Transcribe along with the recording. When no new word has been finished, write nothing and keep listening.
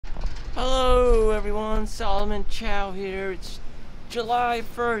Hello everyone, Solomon Chau here. It's July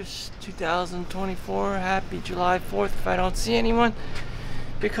 1st, 2024. Happy July 4th if I don't see anyone,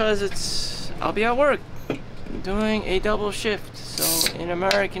 because I'll be at work doing a double shift. So in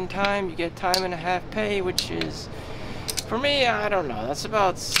American time, you get time and a half pay, which is, for me, I don't know, that's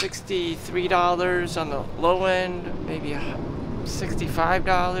about $63 on the low end, maybe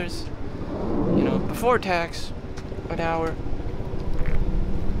 $65, before tax, an hour.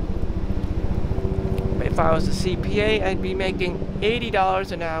 If I was a CPA, I'd be making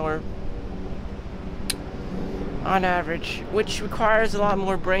 $80 an hour on average, which requires a lot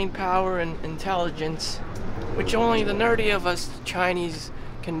more brain power and intelligence, which only the nerdy of us Chinese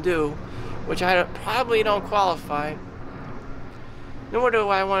can do, which I probably don't qualify. Nor do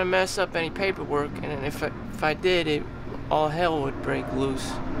I want to mess up any paperwork, and if I did, all hell would break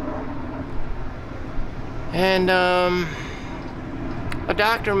loose. And a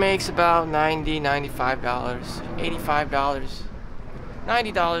doctor makes about $90, $95, $85,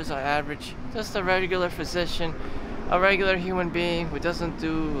 $90 on average. Just a regular physician, a regular human being who doesn't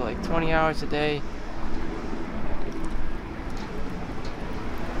do like 20 hours a day.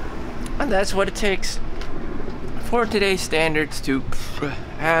 And that's what it takes for today's standards to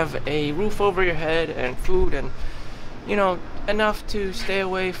have a roof over your head and food and, enough to stay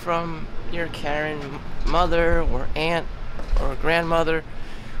away from your Karen mother or aunt or grandmother,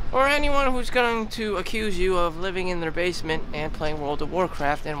 or anyone who's going to accuse you of living in their basement and playing World of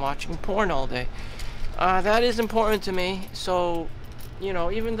Warcraft and watching porn all day. That is important to me. So,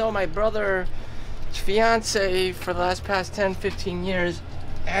 even though my brother's fiance for the past 10-15 years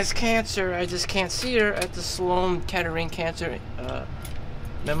has cancer, I just can't see her at the Sloan Kettering Cancer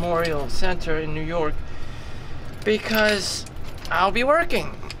Memorial Center in New York, because I'll be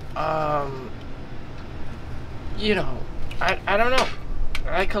working. I don't know.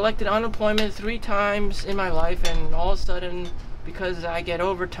 I collected unemployment 3 times in my life, and all of a sudden, because I get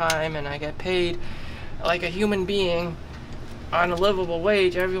overtime and I get paid like a human being on a livable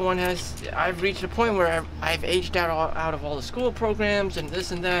wage, I've reached a point where I've aged out of all the school programs and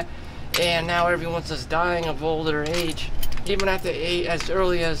this and that, and now everyone's just dying of older age, even at as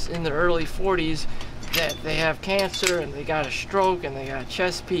early as in their early 40s. That they have cancer, and they got a stroke, and they got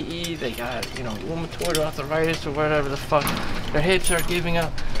chest PE, they got, rheumatoid arthritis or whatever the fuck, their hips are giving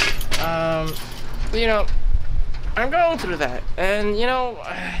up. I'm going through that, and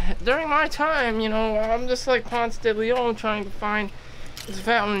during my time, I'm just like Ponce de Leon, trying to find this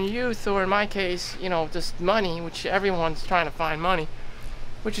fountain of youth, or in my case, just money, which everyone's trying to find money,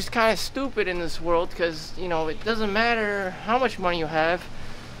 which is kind of stupid in this world, because it doesn't matter how much money you have,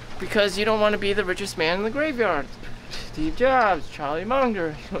 because you don't want to be the richest man in the graveyard. Steve Jobs, Charlie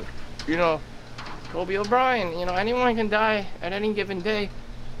Munger, Kobe O'Brien, anyone can die at any given day.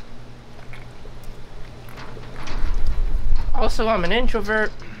 Also, I'm an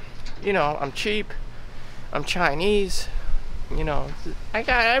introvert, I'm cheap, I'm Chinese, I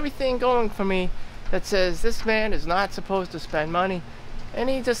got everything going for me that says this man is not supposed to spend money, and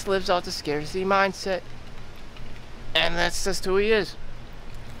he just lives off the scarcity mindset, and that's just who he is.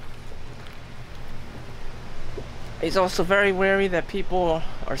 He's also very wary that people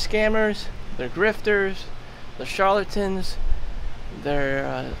are scammers, they're grifters, they're charlatans,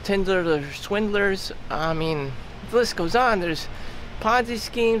 they're Tinder, they're swindlers. I mean, the list goes on. There's Ponzi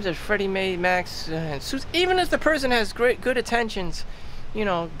schemes, there's Freddie Mae, Max, and suits. Even if the person has good intentions,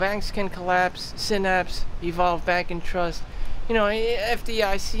 banks can collapse, Synapse, Evolve Bank and Trust,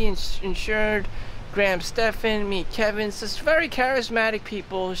 FDIC insured, Graham Stephan, Meet Kevin's, just very charismatic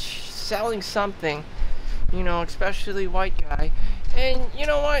people selling something. Especially white guy. And you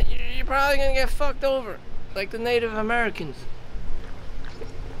know what? You're probably gonna get fucked over, like the Native Americans.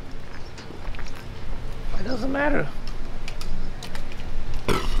 It doesn't matter.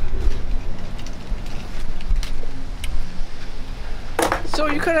 So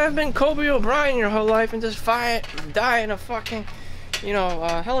you could have been Kobe O'Brien your whole life and just die in a fucking,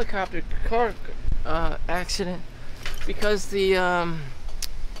 helicopter car accident because the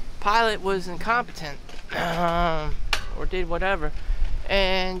pilot was incompetent. Or did whatever,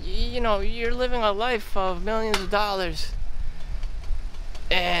 and you're living a life of millions of dollars,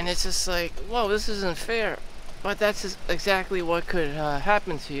 and it's just like, whoa, this isn't fair. But that's just exactly what could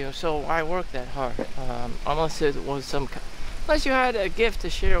happen to you. So why work that hard? Unless it was unless you had a gift to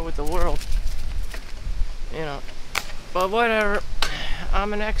share with the world, but whatever.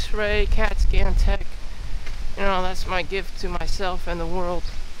 I'm an X-ray CAT scan tech. That's my gift to myself and the world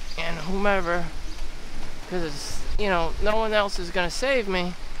and whomever. Because no one else is gonna save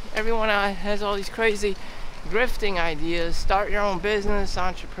me. Everyone has all these crazy grifting ideas, start your own business,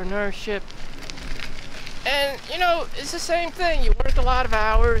 entrepreneurship. And, you know, it's the same thing. You work a lot of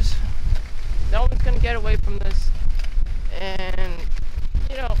hours. No one's going to get away from this. And,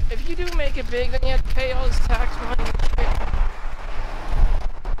 you know, if you do make it big, then you have to pay all this tax money and shit.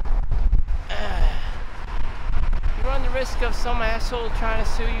 You run the risk of some asshole trying to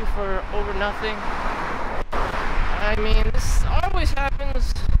sue you for over nothing. I mean, this always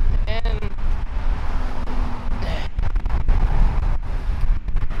happens, and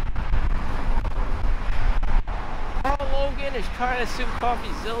Paul Logan is trying to sue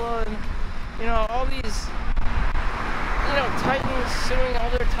CoffeeZilla, and, you know, all these, you know, titans suing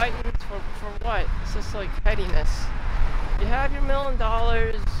other titans for what? It's just like pettiness. You have your $1 million,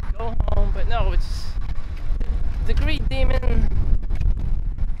 go home, but no, it's the greed demon,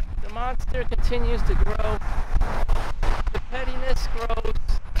 the monster continues to grow, the pettiness grows,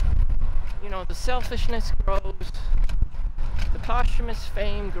 you know, the selfishness grows, the posthumous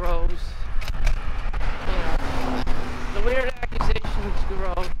fame grows, you know, the weird accusations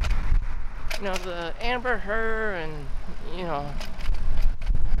grow, you know, the Amber Heard and, you know,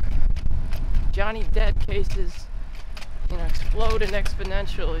 Johnny Depp cases, you know, exploded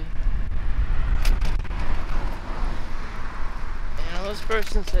exponentially. You know, this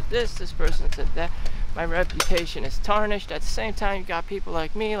person said this person said that. My reputation is tarnished. At the same time, you got people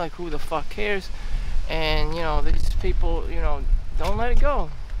like me, like, who the fuck cares? And, you know, these people, you know, don't let it go.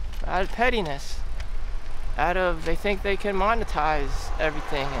 Out of pettiness. Out of, they think they can monetize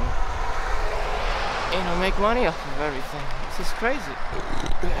everything and, you know, make money off of everything. This is crazy.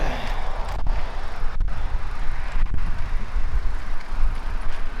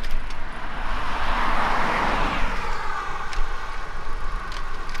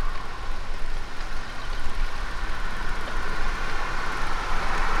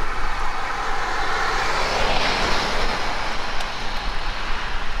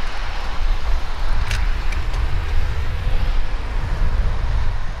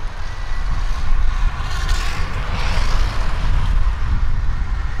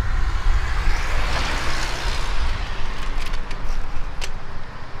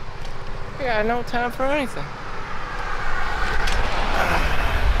 I got no time for anything.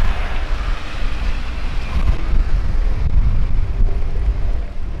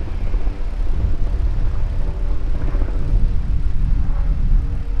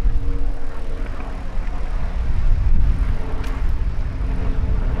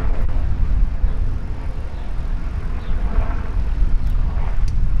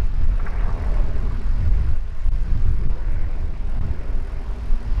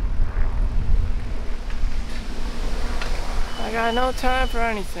 I got no time for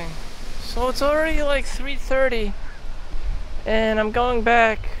anything. So it's already like 3:30 and I'm going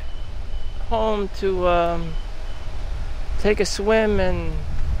back home to take a swim and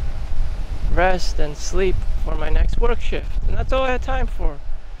rest and sleep for my next work shift. And that's all I had time for.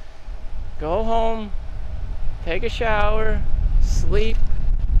 Go home, take a shower, sleep,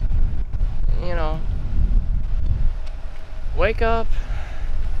 you know, wake up,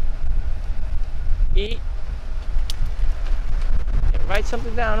 eat, write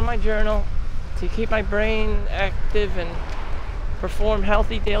something down in my journal to keep my brain active and perform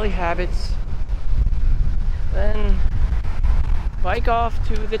healthy daily habits. Then bike off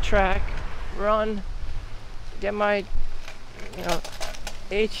to the track, run, get my, you know,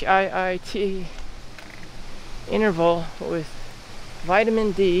 HIIT interval with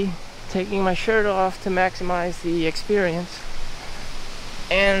vitamin D, taking my shirt off to maximize the experience.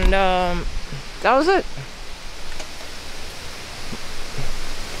 And that was it.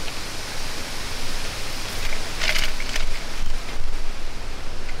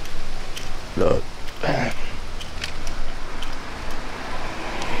 Look.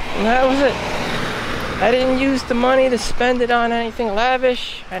 And that was it. I didn't use the money to spend it on anything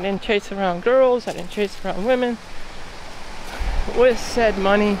lavish. I didn't chase around girls. I didn't chase around women with said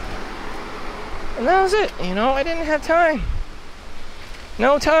money. And that was it. You know, I didn't have time.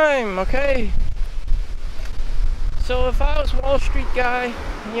 No time, okay? So if I was Wall Street guy,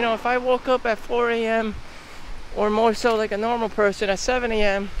 you know, if I woke up at 4 a.m. or more so like a normal person at 7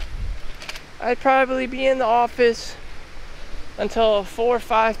 a.m., I'd probably be in the office until 4 or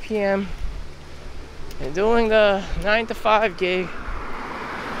 5 p.m. and doing the 9 to 5 gig.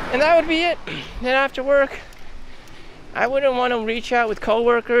 And that would be it. Then after work, I wouldn't want to reach out with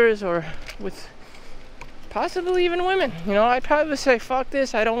coworkers or with possibly even women. You know, I'd probably say, fuck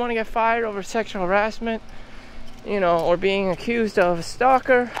this. I don't want to get fired over sexual harassment, you know, or being accused of a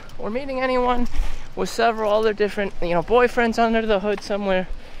stalker or meeting anyone with several other different, you know, boyfriends under the hood somewhere.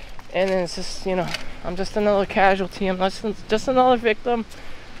 And then it's just, you know, I'm just another casualty. I'm just another victim.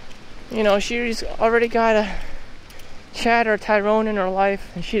 You know, she's already got a Chad or Tyrone in her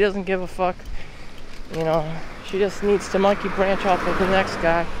life, and she doesn't give a fuck. You know, she just needs to monkey branch off of the next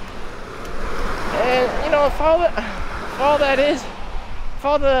guy. And, you know,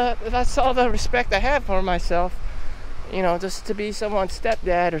 that's all the respect I have for myself, you know, just to be someone's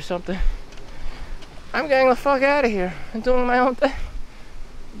stepdad or something, I'm getting the fuck out of here and doing my own thing.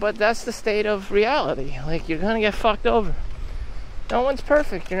 But that's the state of reality. Like, you're gonna get fucked over. No one's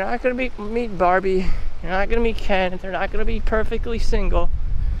perfect. You're not gonna meet Barbie. You're not gonna meet Ken. They're not gonna be perfectly single.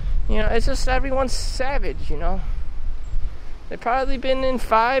 You know, it's just everyone's savage, you know. They've probably been in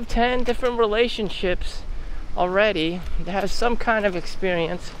 5, 10 different relationships already. They have some kind of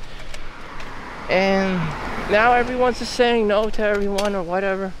experience. And now everyone's just saying no to everyone or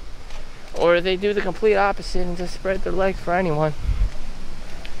whatever. Or they do the complete opposite and just spread their legs for anyone.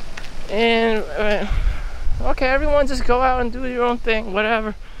 And, okay, everyone just go out and do your own thing,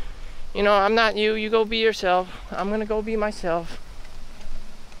 whatever. You know, I'm not you. You go be yourself. I'm going to go be myself.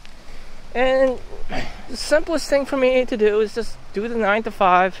 And the simplest thing for me to do is just do the 9 to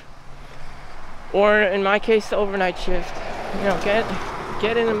 5. Or, in my case, the overnight shift. You know,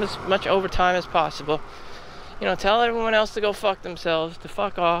 get in as much overtime as possible. You know, tell everyone else to go fuck themselves, to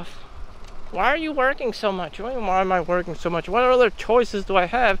fuck off. Why are you working so much? Why am I working so much? What other choices do I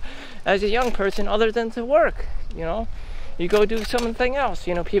have as a young person other than to work? You know, you go do something else.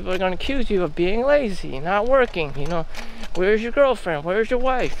 You know, people are going to accuse you of being lazy, not working. You know, where's your girlfriend? Where's your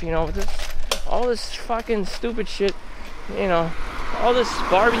wife? You know, all this fucking stupid shit. You know, all this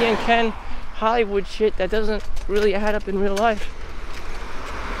Barbie and Ken Hollywood shit that doesn't really add up in real life.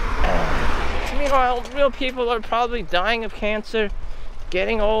 Meanwhile, real people are probably dying of cancer,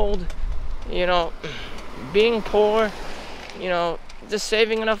 getting old, you know, being poor, you know, just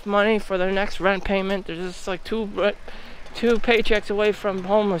saving enough money for their next rent payment. They're just like two paychecks away from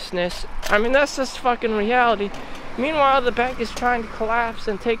homelessness. I mean, that's just fucking reality. Meanwhile, the bank is trying to collapse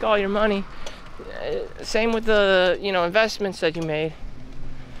and take all your money. Same with the, you know, investments that you made.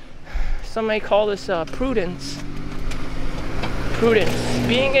 Some may call this prudence. Prudence.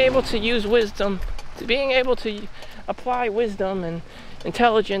 Being able to use wisdom, being able to apply wisdom and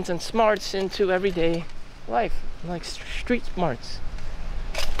intelligence and smarts into everyday life, like street smarts.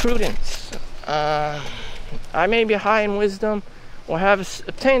 Prudence. I may be high in wisdom or have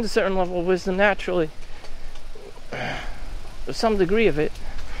obtained a certain level of wisdom naturally, some degree of it,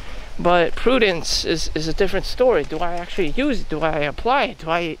 but prudence is a different story. Do I actually use it? Do I apply it?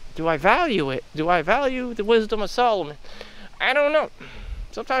 Do I value it? Do I value the wisdom of Solomon? I don't know.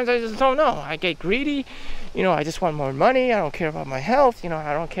 Sometimes I just don't know. I get greedy. You know, I just want more money. I don't care about my health. You know,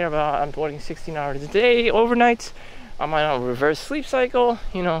 I don't care about I'm working 16 hours a day, overnights. I'm on a reverse sleep cycle.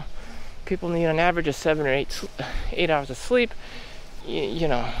 You know, people need an average of 7 or 8 hours of sleep. You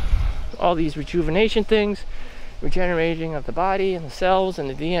know, all these rejuvenation things, regenerating of the body and the cells and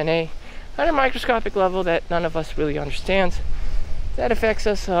the DNA at a microscopic level that none of us really understands. That affects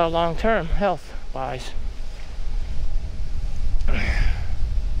us long-term, health-wise.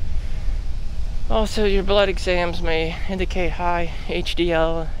 Also, your blood exams may indicate high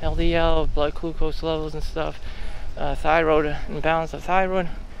HDL, LDL, blood glucose levels and stuff, thyroid, imbalance of thyroid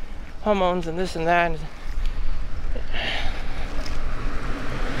hormones and this and that.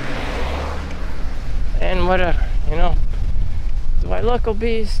 And whatever, you know. Do I look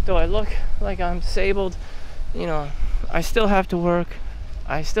obese? Do I look like I'm disabled? You know, I still have to work.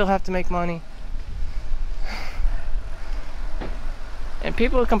 I still have to make money. And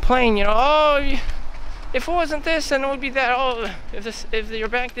people complain, you know, oh, if it wasn't this, then it would be that. Oh, if your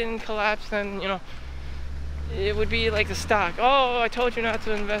bank didn't collapse, then, you know, it would be like the stock. Oh, I told you not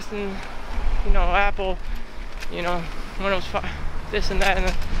to invest in, you know, Apple, you know, when it was this and that, and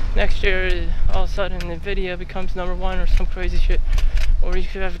then next year, all of a sudden, Nvidia becomes #1 or some crazy shit. Or you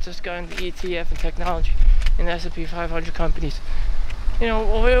could have just gotten the ETF and technology in the S&P 500 companies. You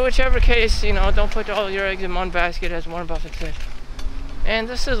know, whichever case, you know, don't put all your eggs in one basket, as Warren Buffett said. And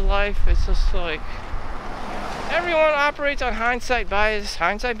this is life. It's just like everyone operates on hindsight bias.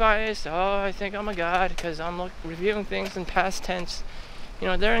 Hindsight bias. Oh, I think I'm a god because I'm reviewing things in past tense. You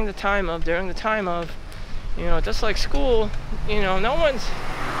know, during the time of. You know, just like school. You know,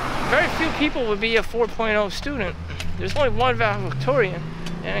 very few people would be a 4.0 student. There's only one valedictorian,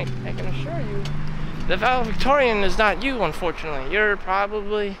 and I can assure you, the valedictorian is not you. Unfortunately, you're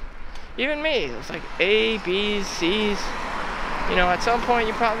probably even me. It's like A, B's, C's. You know, at some point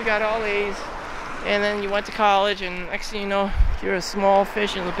you probably got all A's, and then you went to college, and next thing you know, you're a small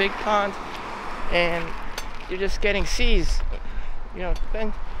fish in a big pond, and you're just getting C's. You know,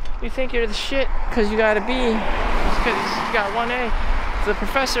 then You think you're the shit because you got a B, because you got 1A. The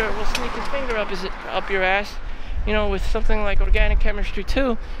professor will sneak his finger up your ass, you know, with something like organic chemistry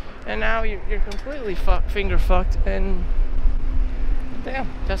 2, and now you're completely finger fucked. And damn,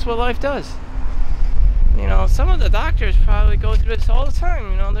 that's what life does. You know, some of the doctors probably go through this all the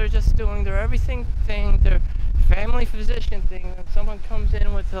time. You know, they're just doing their everything thing, their family physician thing, and someone comes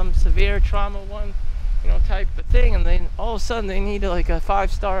in with some severe trauma 1, you know, type of thing, and then all of a sudden they need like a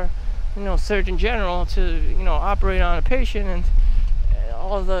 5-star, you know, surgeon general to, you know, operate on a patient, and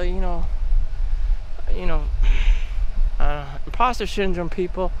all the, you know, imposter syndrome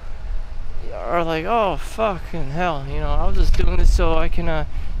people are like, oh fucking hell, you know, I was just doing this so I can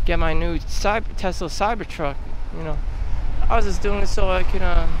get my new Tesla Cybertruck, you know, I was just doing this so I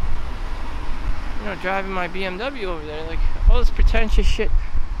can you know, driving my BMW over there, like all this pretentious shit.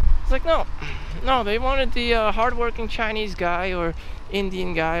 It's like, no, they wanted the hardworking Chinese guy or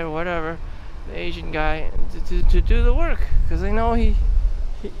Indian guy or whatever, the Asian guy, to do the work, because they know he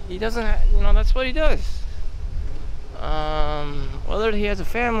doesn't, you know, that's what he does. Whether he has a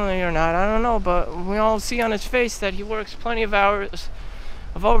family or not, I don't know, but we all see on his face that he works plenty of hours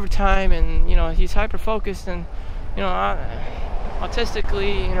of overtime, and, you know, he's hyper focused, and, you know,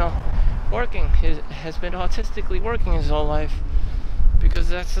 autistically, you know, has been autistically working his whole life, because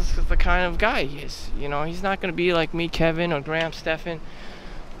that's just the kind of guy he is. You know, he's not going to be like me, Kevin, or Graham Stephan,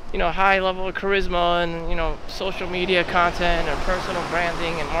 you know, high level of charisma and, you know, social media content or personal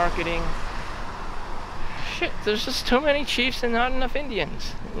branding and marketing. Shit, there's just too many chiefs and not enough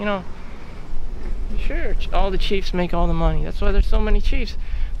Indians, you know. Sure, all the chiefs make all the money. That's why there's so many chiefs.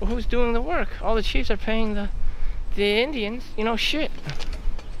 Well, who's doing the work? All the chiefs are paying the Indians, you know, shit.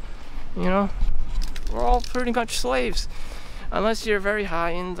 You know, we're all pretty much slaves, unless you're very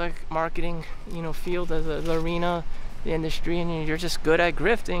high in the marketing, you know, field of the arena, the industry, and you're just good at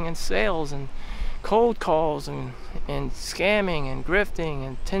grifting and sales and cold calls and scamming and grifting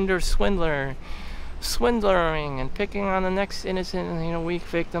and Tinder swindlering and picking on the next innocent, you know, weak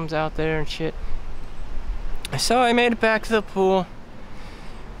victims out there and shit. So I made it back to the pool.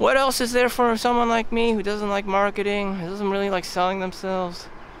 What else is there for someone like me who doesn't like marketing, who doesn't really like selling themselves?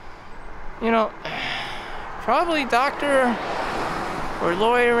 You know, probably doctor or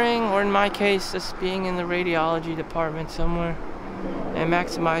lawyering, or in my case, just being in the radiology department somewhere and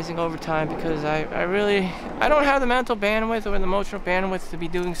maximizing overtime, because I don't have the mental bandwidth or the emotional bandwidth to be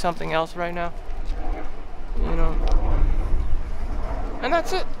doing something else right now. You know, and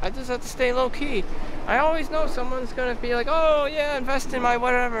that's it. I just have to stay low key. I always know someone's gonna be like, oh yeah, invest in my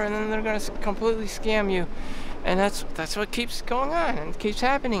whatever, and then they're gonna completely scam you. And that's what keeps going on and keeps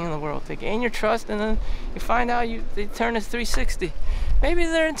happening in the world. They gain your trust, and then you find out they turn it 360. Maybe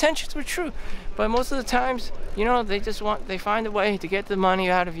their intentions were true, but most of the times, you know, they find a way to get the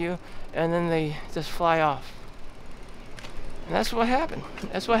money out of you, and then they just fly off. And that's what happened.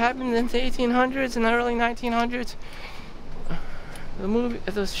 That's what happened in the 1800s and the early 1900s.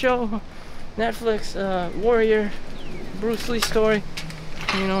 The show, Netflix, Warrior, Bruce Lee story,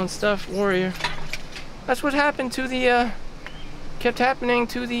 you know, and stuff, Warrior. That's what happened to the, kept happening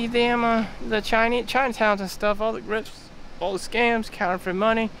to the damn, the Chinatowns and stuff, all the grifts, all the scams, counterfeit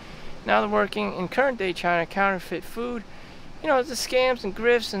money. Now they're working in current day China, counterfeit food. You know, the scams and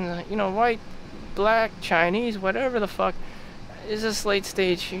grifts and, you know, white, black, Chinese, whatever the fuck, is this late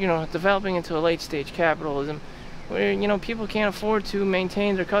stage, you know, developing into a late stage capitalism, where, you know, people can't afford to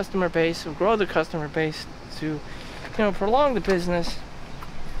maintain their customer base or grow their customer base to, you know, prolong the business.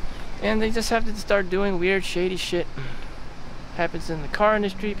 And they just have to start doing weird, shady shit. Happens in the car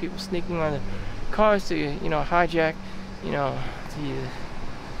industry, people sneaking on the cars to, you know, hijack, you know,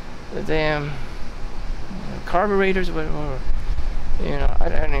 the damn carburetors, or you know, I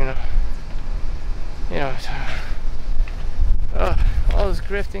don't even know. You know, all this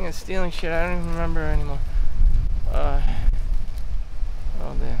grifting and stealing shit, I don't even remember anymore. Oh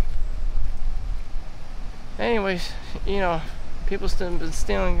damn. Anyways, you know, people still been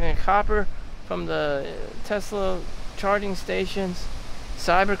stealing copper from the Tesla charging stations,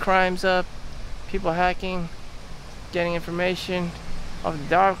 cyber crimes up, people hacking, getting information off the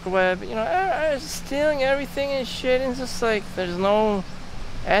dark web, you know, stealing everything and shit. And it's just like, there's no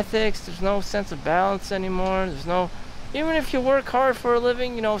ethics, there's no sense of balance anymore. There's no, even if you work hard for a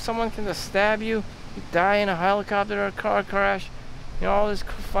living, you know, someone can just stab you, you die in a helicopter or a car crash, you know, all this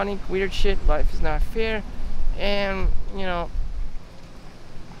funny, weird shit. Life is not fair. And, you know,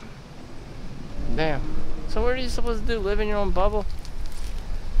 damn. So what are you supposed to do? Live in your own bubble?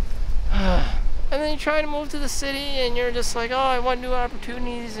 And then you try to move to the city and you're just like, oh, I want new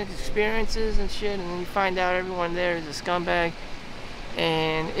opportunities and experiences and shit. And then you find out everyone there is a scumbag.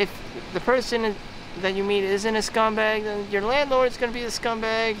 And if the person that you meet isn't a scumbag, then your landlord's going to be the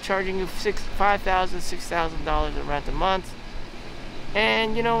scumbag, charging you $5,000, $6,000 of rent a month.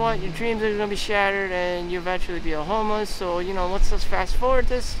 And you know what? Your dreams are going to be shattered, and you eventually be a homeless. So, you know, let's fast forward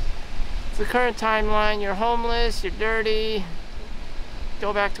this. It's the current timeline. You're homeless. You're dirty.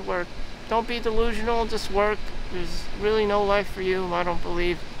 Go back to work. Don't be delusional. Just work. There's really no life for you, I don't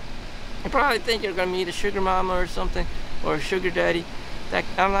believe. You probably think you're going to meet a sugar mama or something, or a sugar daddy.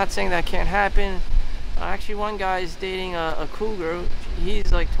 I'm not saying that can't happen. Actually, one guy is dating a cougar.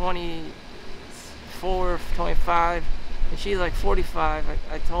 He's like 24, 25. And she's like 45.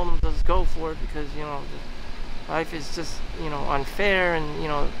 I told him to just go for it because, you know, life is just, you know, unfair, and, you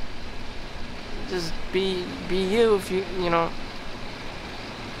know, just be you. If you know,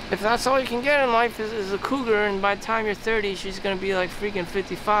 if that's all you can get in life is a cougar, and by the time you're 30, she's gonna be like freaking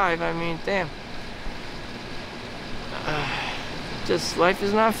 55. I mean, damn. Just life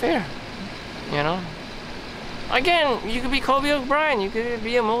is not fair, you know. Again, you could be Kobe O'Brien. You could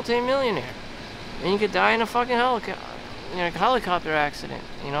be a multi-millionaire, and you could die in a fucking helicopter accident.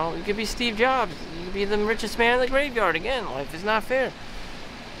 You know, you could be Steve Jobs. You could be the richest man in the graveyard. Again, life is not fair.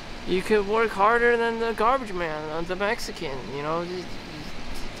 You could work harder than the garbage man, the Mexican. You know,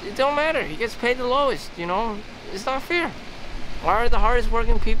 it don't matter. He gets paid the lowest. You know, it's not fair. Why are the hardest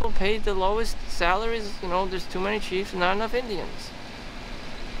working people paid the lowest salaries? You know, there's too many chiefs and not enough Indians.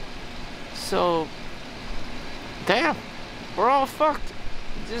 So, damn, we're all fucked.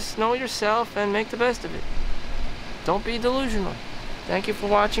 Just know yourself and make the best of it. Don't be delusional. Thank you for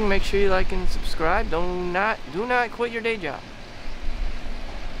watching. Make sure you like and subscribe. Do not quit your day job.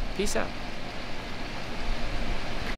 Peace out.